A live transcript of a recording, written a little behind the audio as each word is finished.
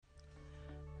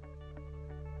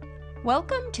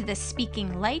Welcome to the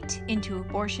Speaking Light into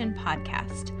Abortion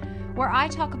podcast, where I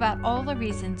talk about all the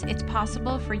reasons it's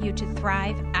possible for you to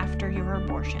thrive after your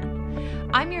abortion.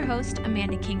 I'm your host,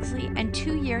 Amanda Kingsley, and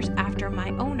 2 years after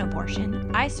my own abortion,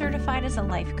 I certified as a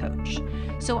life coach,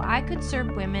 so I could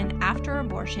serve women after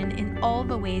abortion in all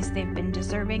the ways they've been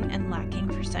deserving and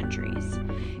lacking for centuries.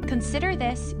 Consider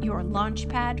this your launch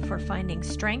pad for finding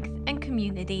strength and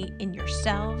community in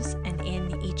yourselves and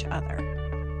in each other.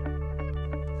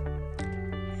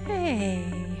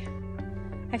 Hey,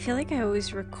 I feel like I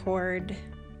always record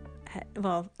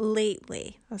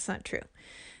lately, that's not true.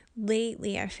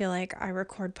 Lately, I feel like I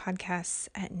record podcasts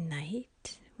at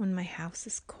night when my house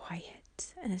is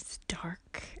quiet and it's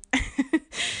dark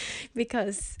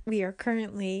because we are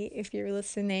currently, if you're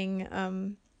listening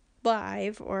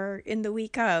live or in the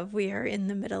week of, we are in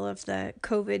the middle of the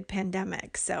COVID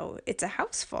pandemic. So it's a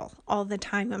house full all the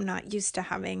time. I'm not used to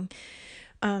having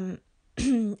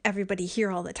everybody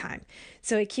here all the time.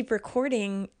 So I keep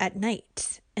recording at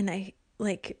night and I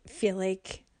feel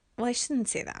like, well, I shouldn't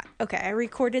say that. Okay. I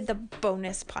recorded the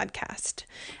bonus podcast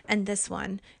and this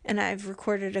one, and I've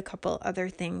recorded a couple other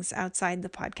things outside the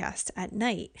podcast at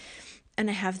night. And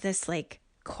I have this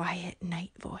quiet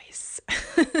night voice.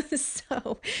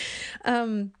 So,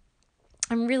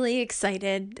 I'm really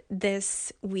excited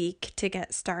this week to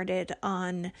get started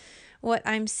on what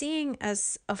I'm seeing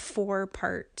as a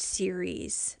 4-part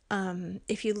series.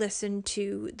 If you listen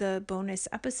to the bonus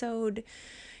episode,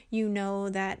 you know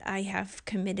that I have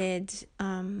committed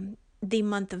the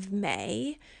month of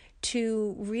May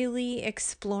to really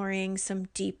exploring some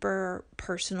deeper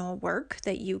personal work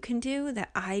that you can do,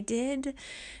 that I did,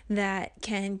 that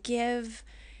can give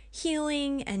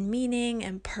healing and meaning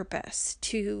and purpose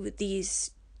to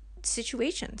these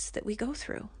situations that we go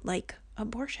through, like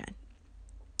abortion.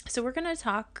 So we're going to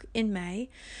talk in May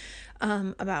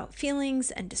about feelings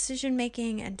and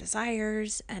decision-making and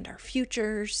desires and our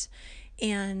futures.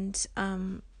 And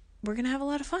we're going to have a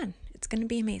lot of fun. It's going to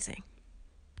be amazing.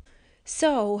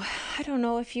 So I don't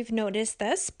know if you've noticed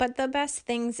this, but the best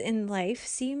things in life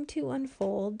seem to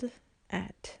unfold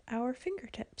at our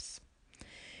fingertips.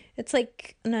 It's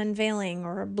like an unveiling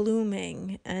or a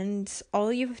blooming, and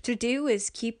all you have to do is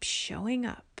keep showing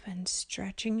up and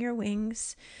stretching your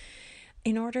wings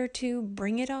in order to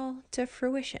bring it all to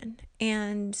fruition.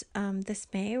 And this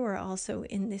May, we're also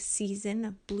in this season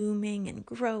of blooming and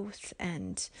growth.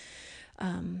 And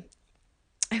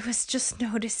I was just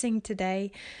noticing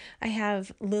today, I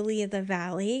have lily of the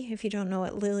valley. If you don't know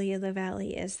what lily of the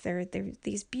valley is, they're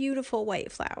these beautiful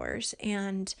white flowers,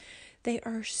 and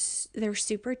they're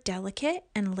super delicate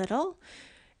and little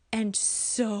and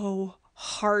so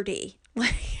hardy.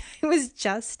 I was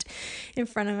just in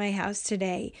front of my house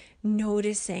today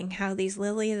noticing how these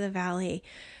lily of the valley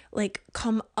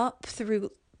come up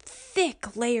through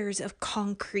thick layers of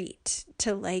concrete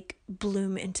to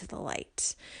bloom into the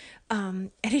light.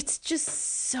 And it's just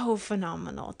so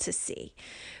phenomenal to see.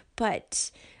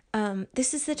 But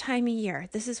this is the time of year.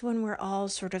 This is when we're all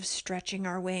sort of stretching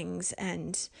our wings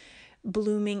and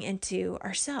blooming into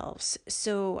ourselves.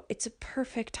 So it's a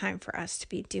perfect time for us to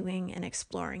be doing and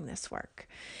exploring this work.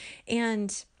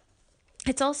 And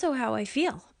it's also how I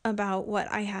feel about what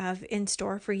I have in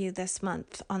store for you this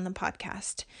month on the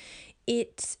podcast.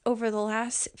 Over the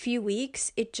last few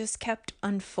weeks, it just kept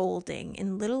unfolding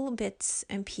in little bits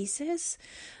and pieces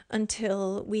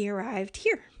until we arrived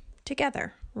here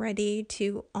together, ready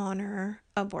to honor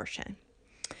abortion.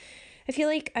 I feel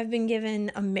like I've been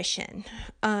given a mission.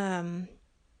 I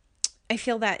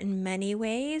feel that in many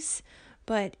ways,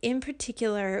 but in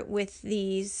particular with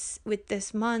this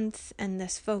month and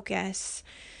this focus,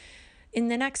 in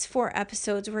the next 4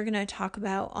 episodes, we're going to talk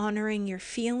about honoring your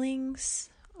feelings,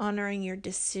 honoring your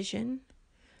decision,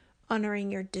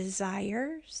 honoring your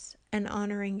desires, and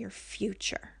honoring your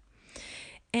future.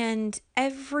 And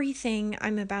everything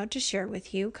I'm about to share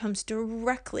with you comes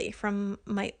directly from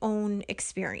my own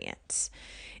experience.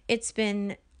 It's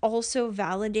been also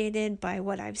validated by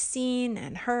what I've seen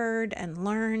and heard and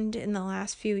learned in the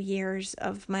last few years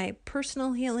of my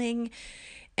personal healing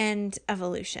and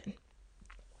evolution.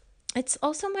 It's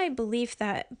also my belief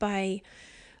that by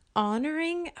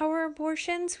honoring our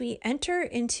abortions, we enter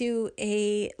into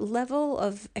a level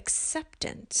of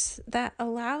acceptance that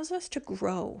allows us to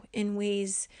grow in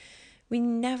ways we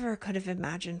never could have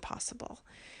imagined possible.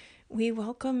 We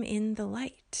welcome in the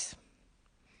light.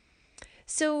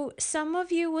 So some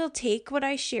of you will take what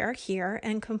I share here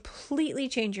and completely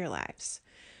change your lives.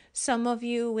 Some of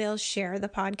you will share the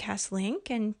podcast link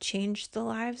and change the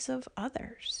lives of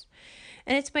others.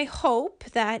 And it's my hope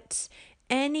that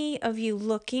any of you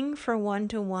looking for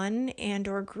one-to-one and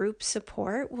or group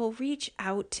support will reach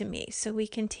out to me so we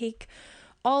can take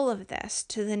all of this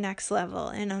to the next level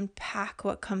and unpack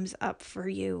what comes up for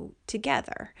you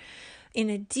together in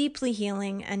a deeply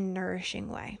healing and nourishing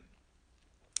way.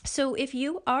 So if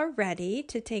you are ready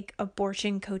to take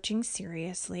abortion coaching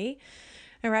seriously,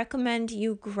 I recommend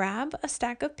you grab a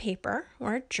stack of paper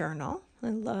or a journal. I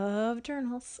love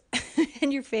journals.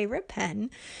 And your favorite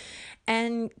pen,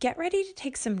 and get ready to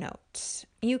take some notes.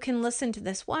 You can listen to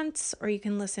this once or you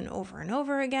can listen over and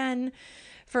over again.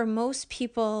 For most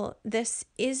people, this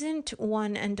isn't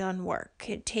one and done work.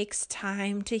 It takes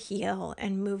time to heal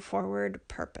and move forward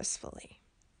purposefully.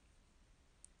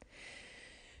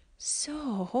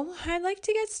 So, I'd like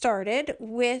to get started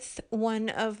with one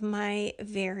of my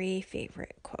very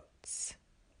favorite quotes.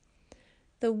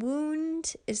 The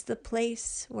wound is the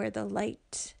place where the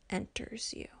light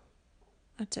enters you.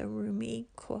 That's a Rumi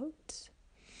quote.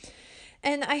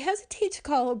 And I hesitate to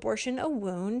call abortion a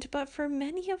wound, but for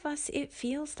many of us, it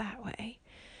feels that way.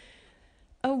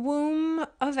 A womb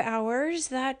of ours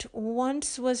that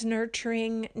once was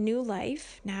nurturing new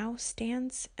life now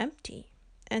stands empty.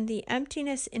 And the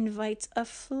emptiness invites a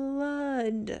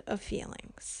flood of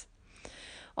feelings.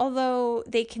 Although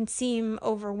they can seem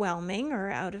overwhelming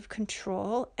or out of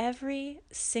control, every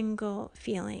single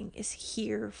feeling is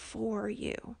here for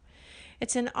you.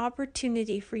 It's an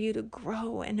opportunity for you to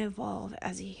grow and evolve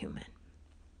as a human.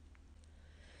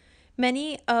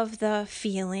 Many of the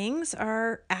feelings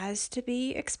are as to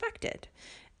be expected,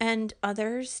 and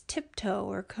others tiptoe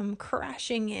or come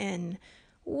crashing in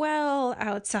well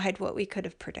outside what we could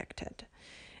have predicted.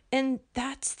 And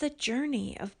that's the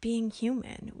journey of being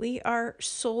human. We are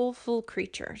soulful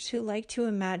creatures who like to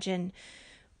imagine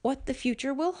what the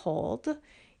future will hold,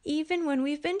 even when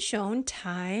we've been shown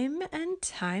time and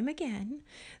time again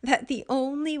that the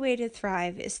only way to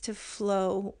thrive is to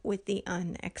flow with the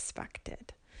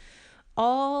unexpected.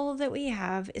 All that we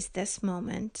have is this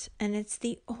moment, and it's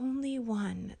the only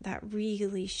one that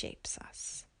really shapes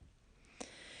us.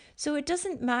 So it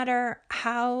doesn't matter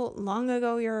how long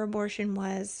ago your abortion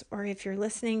was, or if you're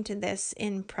listening to this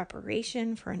in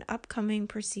preparation for an upcoming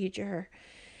procedure,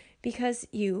 because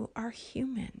you are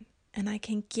human. And I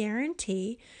can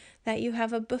guarantee that you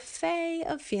have a buffet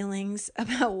of feelings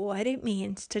about what it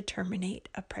means to terminate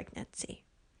a pregnancy.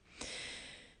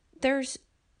 There's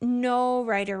no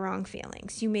right or wrong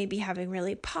feelings. You may be having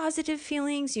really positive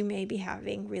feelings. You may be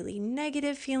having really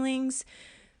negative feelings.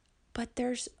 But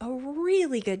there's a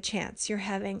really good chance you're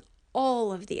having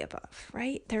all of the above,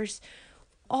 right? There's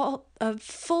a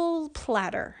full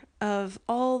platter of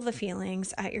all the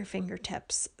feelings at your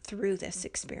fingertips through this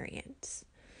experience.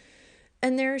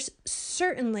 And there's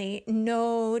certainly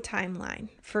no timeline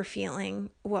for feeling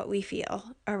what we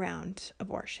feel around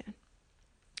abortion.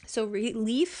 So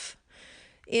relief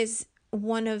is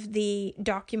one of the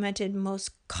documented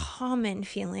most common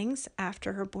feelings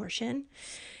after abortion.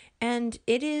 And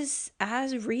it is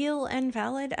as real and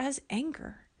valid as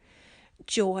anger.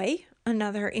 Joy,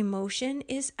 another emotion,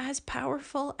 is as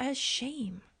powerful as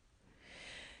shame.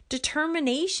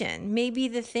 Determination may be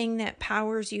the thing that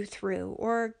powers you through,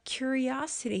 or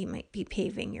curiosity might be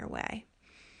paving your way.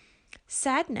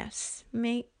 Sadness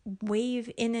may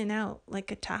wave in and out like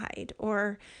a tide,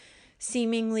 or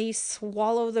seemingly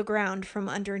swallow the ground from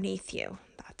underneath you.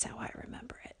 That's how I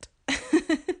remember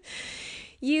it.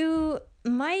 You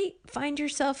might find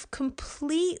yourself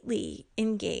completely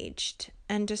engaged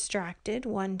and distracted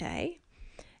one day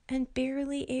and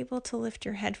barely able to lift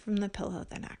your head from the pillow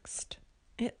the next.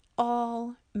 It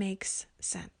all makes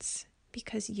sense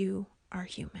because you are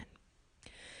human.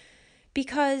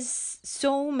 Because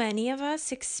so many of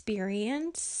us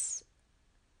experience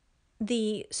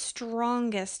the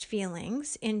strongest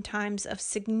feelings in times of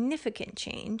significant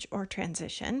change or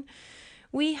transition,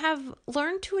 we have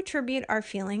learned to attribute our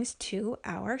feelings to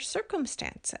our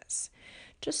circumstances.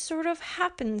 Just sort of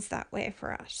happens that way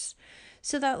for us.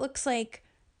 So that looks like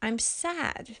I'm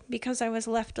sad because I was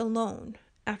left alone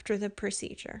after the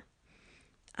procedure.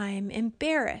 I'm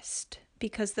embarrassed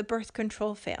because the birth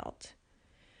control failed.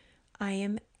 I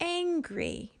am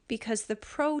angry because the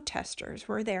protesters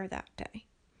were there that day.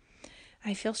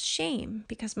 I feel shame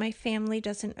because my family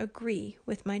doesn't agree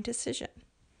with my decision.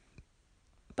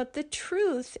 But the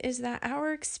truth is that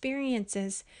our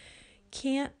experiences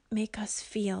can't make us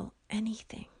feel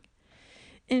anything.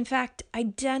 In fact,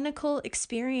 identical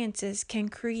experiences can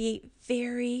create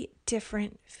very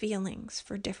different feelings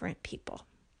for different people.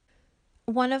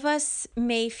 One of us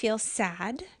may feel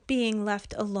sad being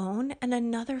left alone, and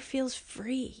another feels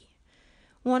free.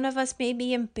 One of us may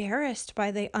be embarrassed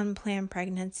by the unplanned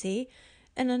pregnancy,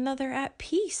 and another at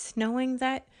peace, knowing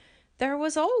that there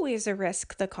was always a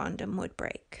risk the condom would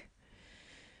break.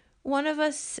 One of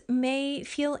us may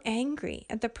feel angry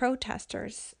at the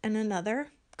protesters, and another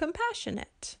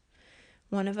compassionate.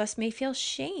 One of us may feel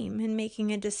shame in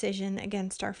making a decision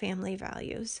against our family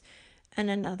values, and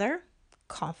another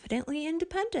confidently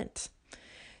independent.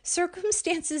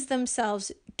 Circumstances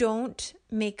themselves don't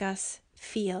make us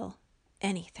feel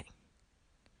anything.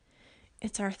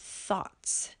 It's our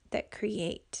thoughts that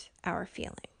create our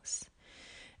feelings.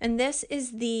 And this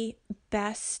is the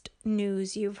best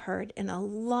news you've heard in a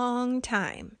long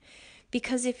time,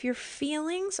 because if your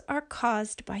feelings are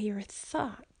caused by your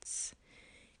thoughts,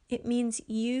 it means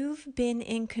you've been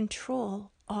in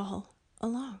control all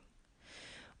along.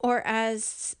 Or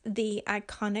as the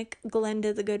iconic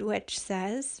Glinda the Good Witch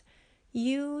says,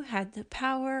 you had the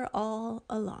power all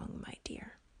along, my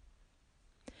dear.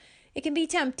 It can be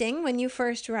tempting when you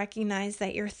first recognize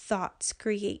that your thoughts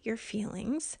create your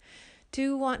feelings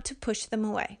to want to push them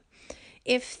away.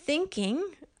 If thinking,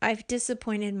 I've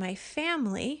disappointed my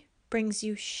family, brings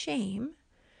you shame,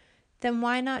 then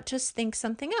why not just think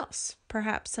something else?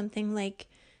 Perhaps something like,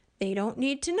 they don't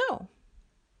need to know.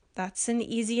 That's an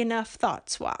easy enough thought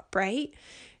swap, right?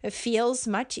 It feels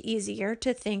much easier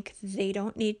to think they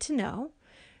don't need to know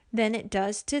than it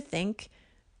does to think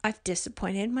I've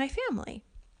disappointed my family.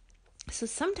 So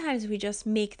sometimes we just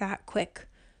make that quick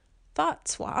thought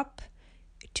swap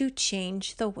to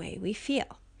change the way we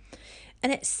feel.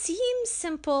 And it seems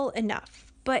simple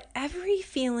enough, but every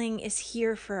feeling is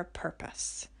here for a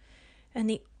purpose. And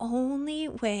the only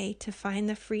way to find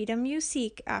the freedom you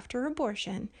seek after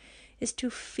abortion is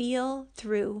to feel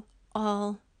through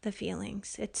all the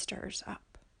feelings it stirs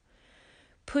up.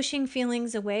 Pushing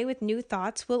feelings away with new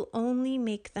thoughts will only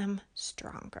make them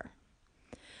stronger.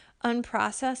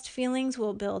 Unprocessed feelings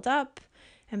will build up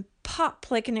and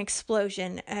pop like an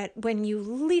explosion at when you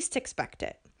least expect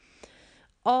it.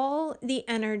 All the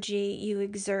energy you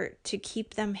exert to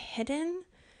keep them hidden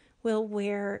will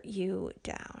wear you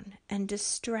down and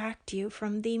distract you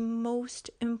from the most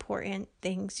important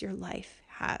things your life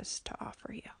has to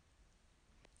offer you.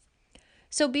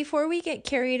 So before we get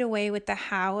carried away with the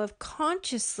how of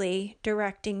consciously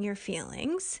directing your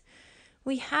feelings,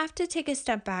 we have to take a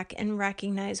step back and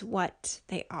recognize what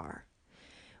they are.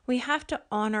 We have to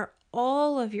honor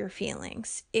all of your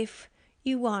feelings if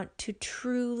you want to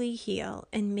truly heal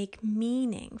and make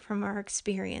meaning from our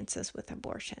experiences with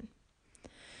abortion.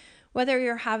 Whether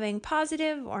you're having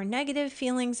positive or negative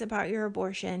feelings about your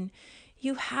abortion,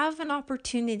 you have an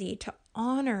opportunity to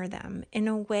honor them in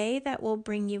a way that will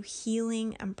bring you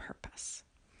healing and purpose.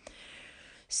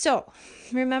 So,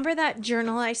 remember that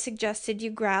journal I suggested you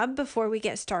grab before we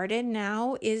get started?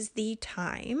 Now is the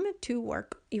time to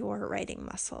work your writing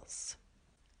muscles.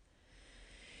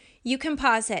 You can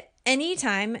pause at any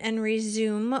time and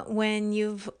resume when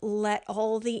you've let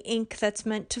all the ink that's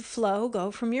meant to flow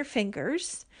go from your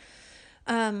fingers.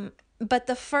 But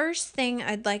the first thing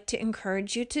I'd like to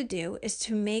encourage you to do is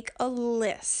to make a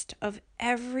list of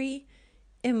every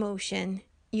emotion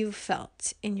you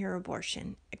felt in your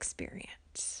abortion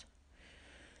experience.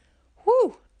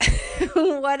 Whew!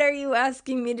 What are you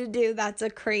asking me to do? That's a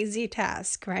crazy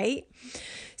task, right?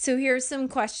 So here's some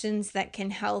questions that can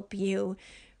help you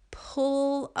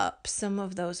pull up some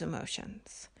of those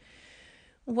emotions.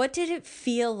 What did it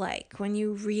feel like when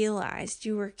you realized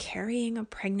you were carrying a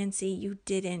pregnancy you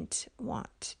didn't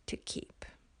want to keep?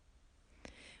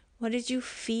 What did you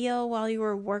feel while you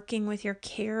were working with your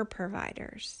care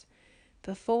providers?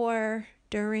 Before,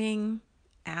 during,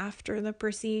 after the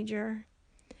procedure?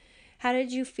 How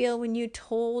did you feel when you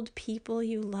told people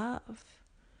you love,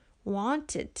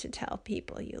 wanted to tell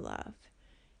people you love,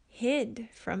 hid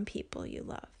from people you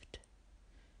loved?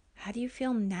 How do you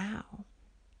feel now?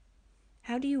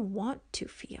 How do you want to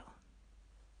feel?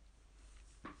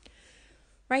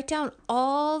 Write down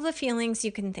all the feelings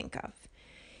you can think of.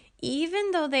 Even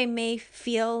though they may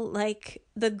feel like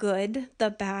the good,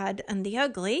 the bad, and the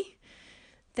ugly,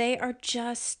 they are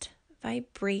just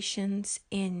vibrations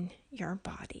in your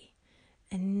body,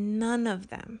 and none of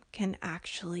them can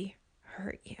actually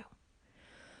hurt you.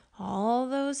 All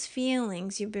those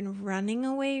feelings you've been running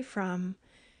away from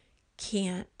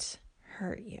can't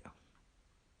hurt you.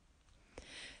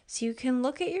 So you can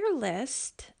look at your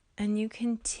list and you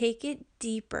can take it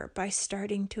deeper by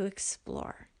starting to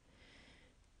explore.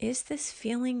 Is this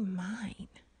feeling mine?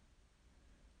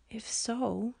 If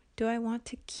so, do I want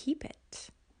to keep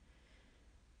it?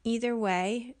 Either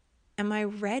way, am I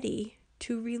ready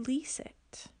to release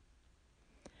it?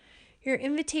 Your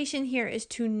invitation here is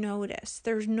to notice.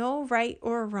 There's no right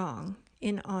or wrong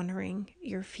in honoring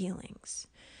your feelings.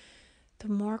 The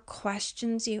more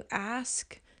questions you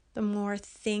ask, the more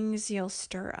things you'll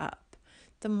stir up,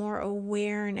 the more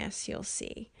awareness you'll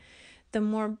see, the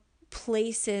more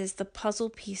places the puzzle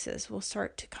pieces will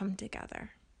start to come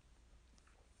together.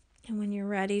 And when you're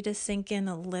ready to sink in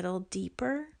a little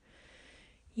deeper,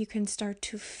 you can start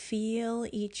to feel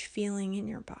each feeling in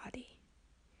your body.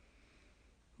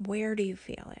 Where do you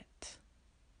feel it?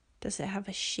 Does it have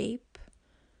a shape,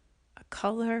 a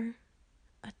color,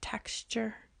 a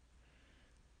texture?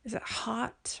 Is it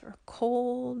hot or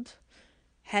cold,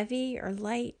 heavy or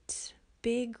light,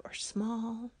 big or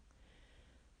small?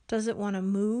 Does it want to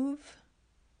move?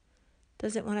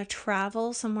 Does it want to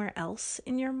travel somewhere else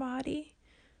in your body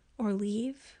or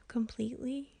leave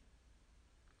completely?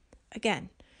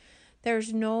 Again,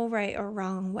 there's no right or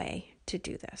wrong way to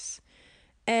do this.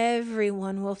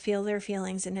 Everyone will feel their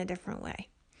feelings in a different way.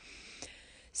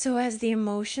 So as the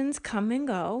emotions come and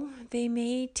go, they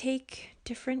may take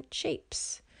different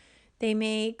shapes. They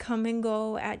may come and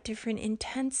go at different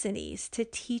intensities to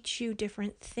teach you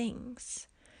different things.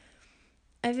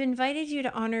 I've invited you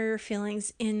to honor your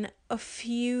feelings in a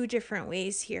few different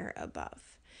ways here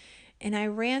above, and I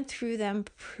ran through them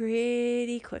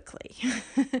pretty quickly.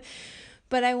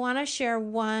 But I want to share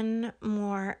one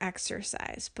more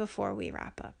exercise before we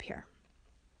wrap up here.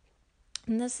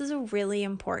 And this is a really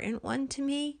important one to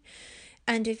me.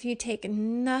 And if you take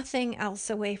nothing else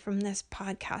away from this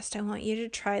podcast, I want you to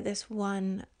try this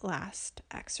one last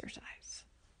exercise.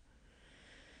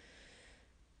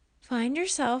 Find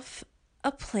yourself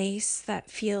a place that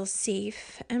feels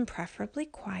safe and preferably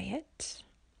quiet.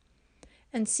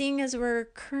 And seeing as we're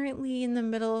currently in the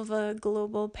middle of a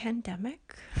global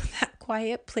pandemic, that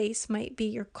quiet place might be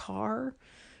your car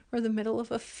or the middle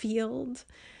of a field.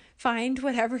 Find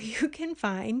whatever you can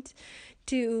find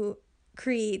to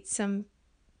create some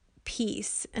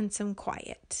peace and some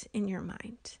quiet in your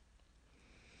mind.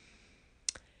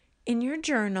 In your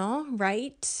journal,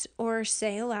 write or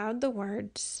say aloud the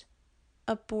words,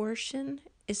 "Abortion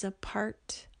is a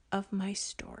part of my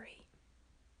story."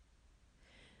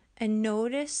 And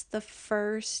notice the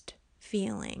first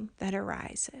feeling that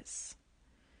arises.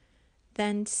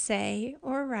 Then say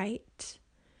or write,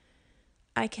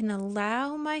 "I can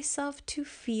allow myself to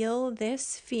feel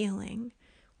this feeling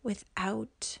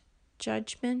without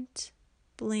judgment,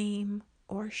 blame,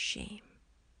 or shame."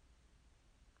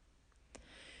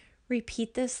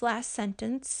 Repeat this last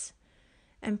sentence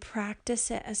and practice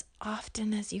it as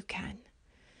often as you can.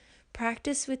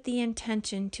 Practice with the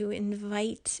intention to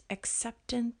invite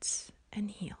acceptance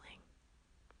and healing.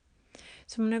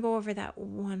 So I'm going to go over that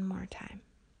one more time.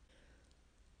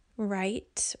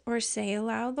 Write or say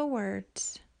aloud the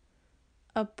words,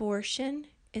 "Abortion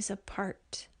is a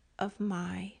part of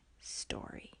my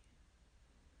story."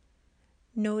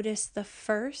 Notice the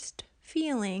first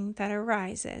feeling that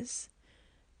arises,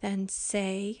 then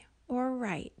say or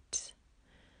write,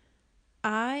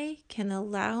 "I can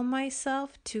allow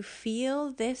myself to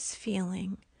feel this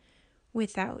feeling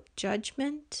without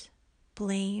judgment,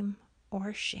 blame,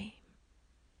 or shame."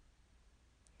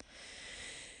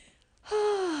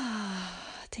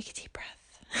 Take a deep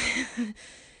breath.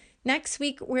 Next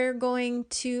week, we're going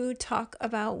to talk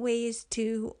about ways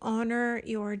to honor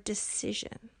your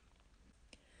decision.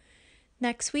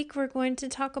 Next week, we're going to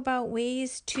talk about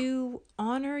ways to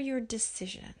honor your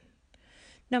decision.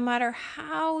 No matter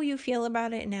how you feel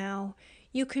about it now,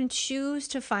 you can choose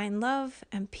to find love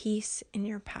and peace in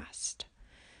your past.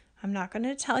 I'm not going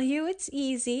to tell you it's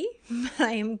easy, but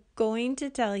I am going to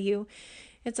tell you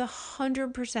it's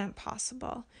 100%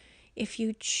 possible if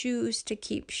you choose to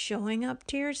keep showing up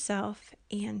to yourself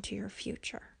and to your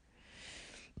future.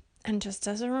 And just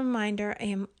as a reminder, I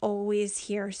am always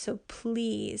here. So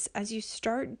please, as you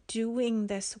start doing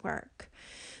this work,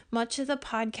 much of the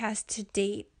podcast to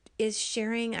date is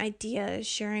sharing ideas,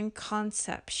 sharing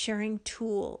concepts, sharing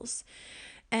tools.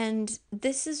 And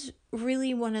this is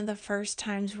really one of the first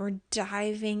times we're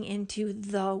diving into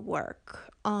the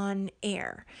work on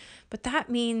air. But that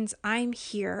means I'm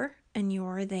here and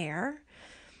you're there.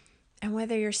 And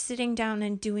whether you're sitting down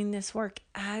and doing this work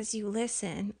as you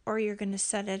listen, or you're going to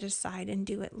set it aside and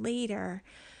do it later,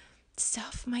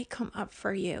 stuff might come up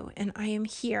for you. And I am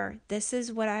here. This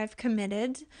is what I've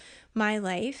committed my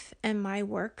life and my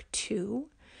work to.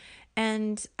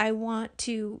 And I want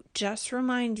to just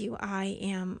remind you, I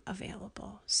am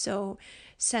available. So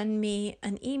send me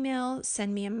an email,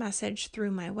 send me a message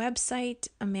through my website,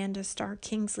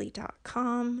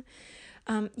 amandastarkingsley.com.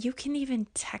 You can even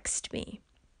text me.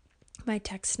 My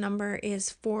text number is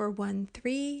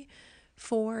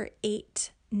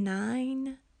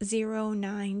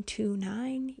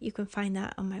 413-489-0929. You can find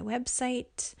that on my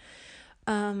website.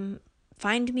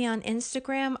 Find me on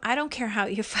Instagram. I don't care how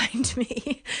you find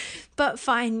me, but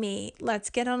find me.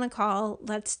 Let's get on a call.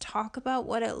 Let's talk about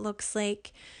what it looks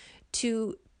like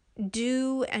to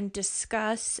do and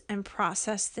discuss and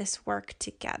process this work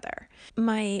together.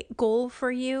 My goal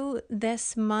for you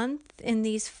this month in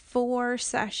these 4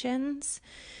 sessions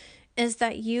is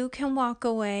that you can walk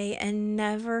away and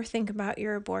never think about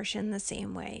your abortion the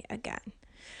same way again.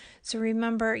 So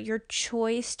remember, your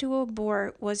choice to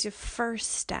abort was your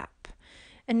first step.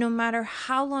 And no matter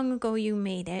how long ago you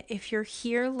made it, if you're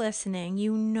here listening,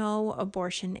 you know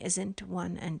abortion isn't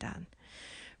one and done.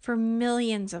 For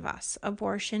millions of us,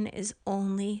 abortion is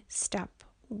only step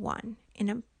 1 in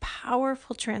a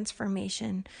powerful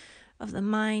transformation of the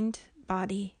mind,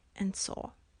 body, and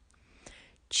soul.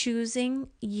 Choosing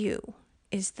you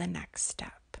is the next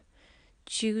step.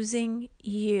 Choosing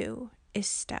you is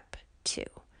step 2.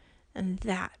 And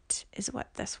that is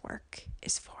what this work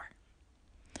is for.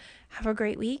 Have a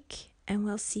great week, and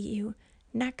we'll see you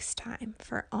next time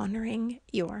for Honoring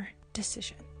Your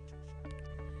Decision.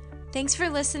 Thanks for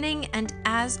listening, and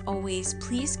as always,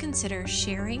 please consider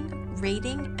sharing,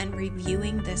 rating, and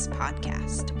reviewing this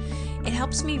podcast. It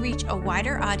helps me reach a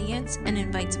wider audience and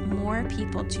invites more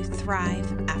people to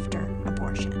thrive after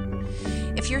abortion.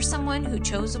 If you're someone who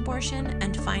chose abortion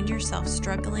and find yourself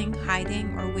struggling,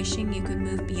 hiding, or wishing you could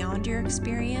move beyond your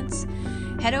experience,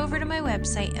 head over to my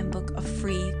website and book a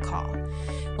free call.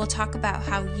 We'll talk about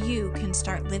how you can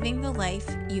start living the life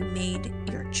you made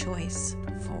your choice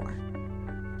for.